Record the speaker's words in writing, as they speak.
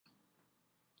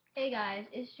Hey guys,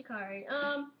 it's Jakari.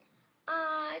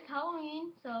 It's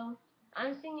Halloween, so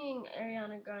I'm singing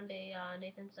Ariana Grande,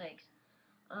 Nathan Sykes.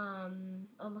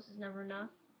 Almost is never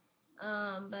enough.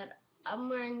 But I'm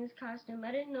wearing this costume.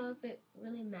 I didn't know if it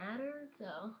really mattered,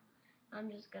 so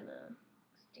I'm just gonna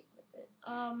stick with it.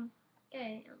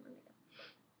 Okay, I'm gonna go.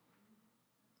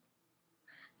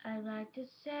 I'd like to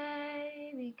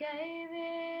say we gave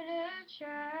it a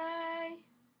try.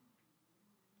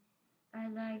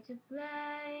 I'd like to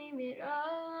blame it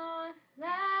all on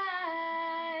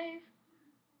life.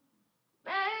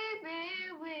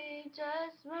 Maybe we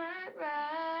just weren't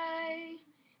right,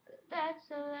 but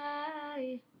that's a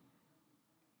lie,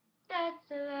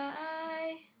 that's a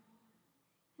lie.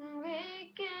 And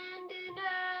we can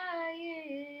deny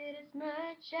it as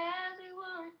much as we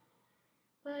want,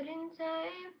 but in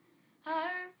time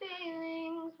our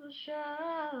feelings will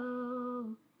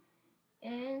show.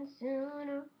 And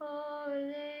sooner or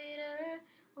later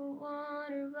we'll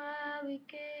wonder why we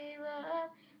gave up.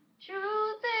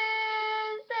 Truth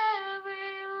is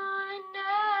everyone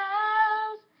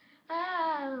knows.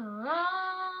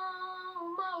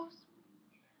 Almost,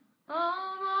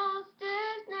 almost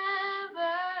is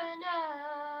never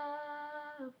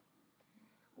enough.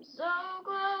 I'm so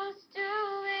close to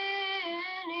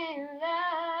being in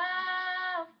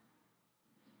love.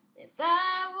 If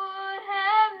I would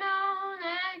have known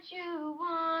that you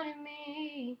wanted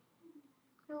me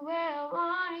the way I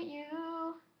wanted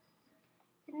you,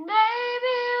 then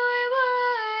maybe we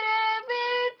wouldn't be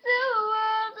two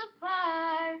worlds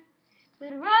apart,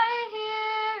 but right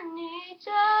here in each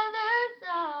other's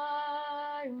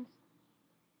arms.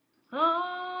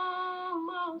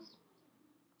 Almost,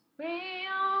 we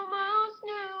almost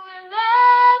knew where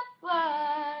love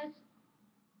was,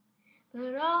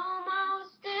 but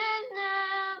almost is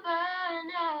never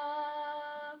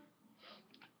enough.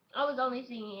 I was only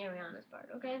singing Ariana's part,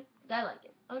 okay? 'Cause I like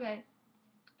it. Okay.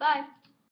 Bye.